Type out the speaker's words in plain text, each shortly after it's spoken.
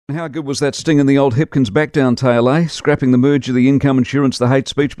How good was that sting in the old Hipkins back-down tail, eh? Scrapping the merger, the income insurance, the hate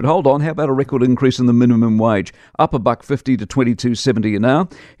speech. But hold on, how about a record increase in the minimum wage? Up $1.50 to $22.70 an hour.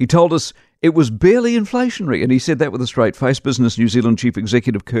 He told us it was barely inflationary, and he said that with a straight face. Business New Zealand Chief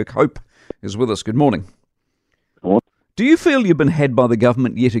Executive Kirk Hope is with us. Good morning. What? Do you feel you've been had by the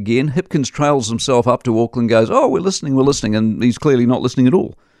government yet again? Hipkins trails himself up to Auckland, goes, oh, we're listening, and he's clearly not listening at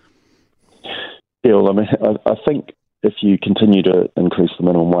all. Yeah, well, I think if you continue to increase the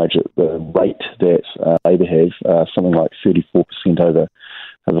minimum wage at the rate that Labour have, something like 34% over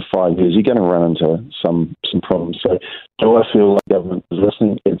 5 years, you're going to run into some problems. So do I feel like government is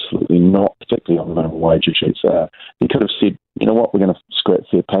listening? Absolutely not, particularly on the minimum wage issues. They could have said, you know what, we're going to scrap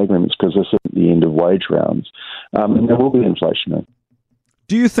fair pay agreements because this isn't the end of wage rounds. And there will be inflation.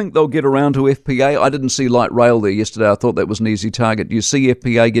 Do you think they'll get around to FPA? I didn't see light rail there yesterday. I thought that was an easy target. Do you see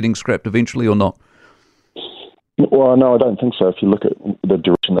FPA getting scrapped eventually or not? Well, no, I don't think so. If you look at the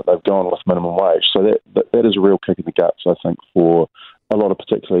direction that they've gone with minimum wage, so that is a real kick in the guts, I think, for a lot of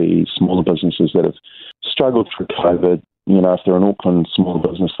particularly smaller businesses that have struggled through COVID. You know, if they're an Auckland small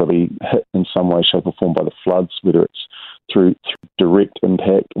business, they'll be hit in some way, shape, or form by the floods, whether it's through direct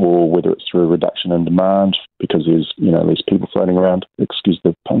impact or whether it's through a reduction in demand because there's less people floating around. Excuse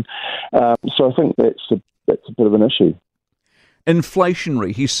the pun. So I think that's a bit of an issue.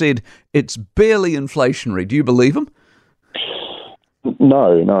 Inflationary. He said it's barely inflationary. Do you believe him?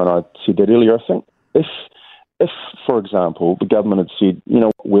 No, and I said that earlier. I think if, for example, the government had said,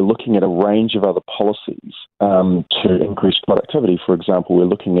 we're looking at a range of other policies to increase productivity. For example, we're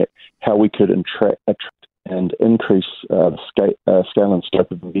looking at how we could attract and increase the scale and scope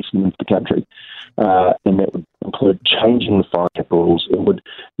of investment into the country. And that would include changing the finance rules. It would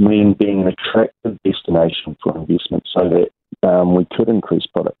mean being an attractive destination for investment so that we could increase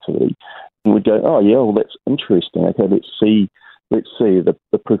productivity. And we'd go, oh yeah, well that's interesting. Okay, let's see.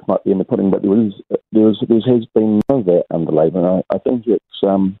 The proof might be in the pudding, but there has been none of that under Labour, and I think it's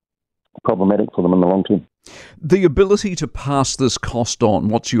problematic for them in the long term. The ability to pass this cost on,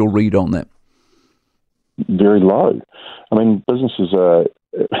 what's your read on that? Very low. I mean, businesses are.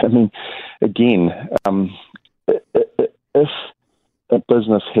 Again, if a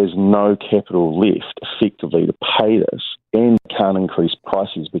business has no capital left effectively to pay this and can't increase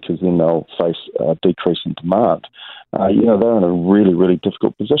prices because then they'll face a decrease in demand, they're in a really, really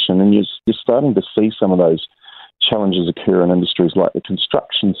difficult position. And you're starting to see some of those challenges occur in industries like the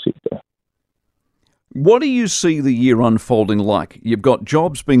construction sector. What do you see the year unfolding like? You've got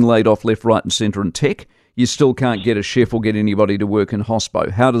jobs being laid off left, right and centre in tech. You still can't get a chef or get anybody to work in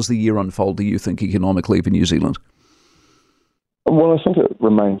hospo. How does the year unfold, do you think, economically for New Zealand? Well, I think it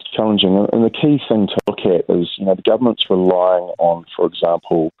remains challenging. And the key thing to look at is, the government's relying on, for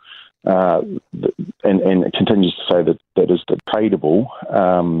example, and it continues to say that is the tradable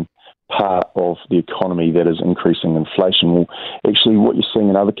part of the economy that is increasing inflation. Well, actually, what you're seeing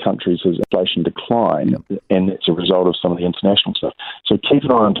in other countries is inflation decline, and it's a result of some of the international stuff. So keep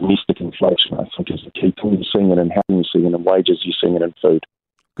an eye on domestic inflation, I think, is the key thing. You're seeing it in housing, you're seeing it in wages, you're seeing it in food.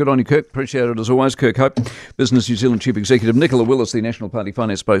 Good on you, Kirk. Appreciate it as always. Kirk Hope, Business New Zealand Chief Executive. Nicola Willis, the National Party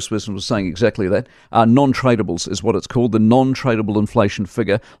Finance spokesperson, was saying exactly that. Non-tradables is what it's called, the non-tradable inflation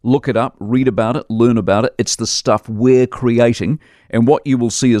figure. Look it up, read about it, learn about it. It's the stuff we're creating. And what you will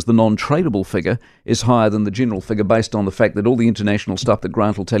see as the non-tradable figure is higher than the general figure based on the fact that all the international stuff that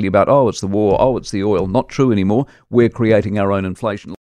Grant will tell you about, oh, it's the war, oh, it's the oil, not true anymore. We're creating our own inflation.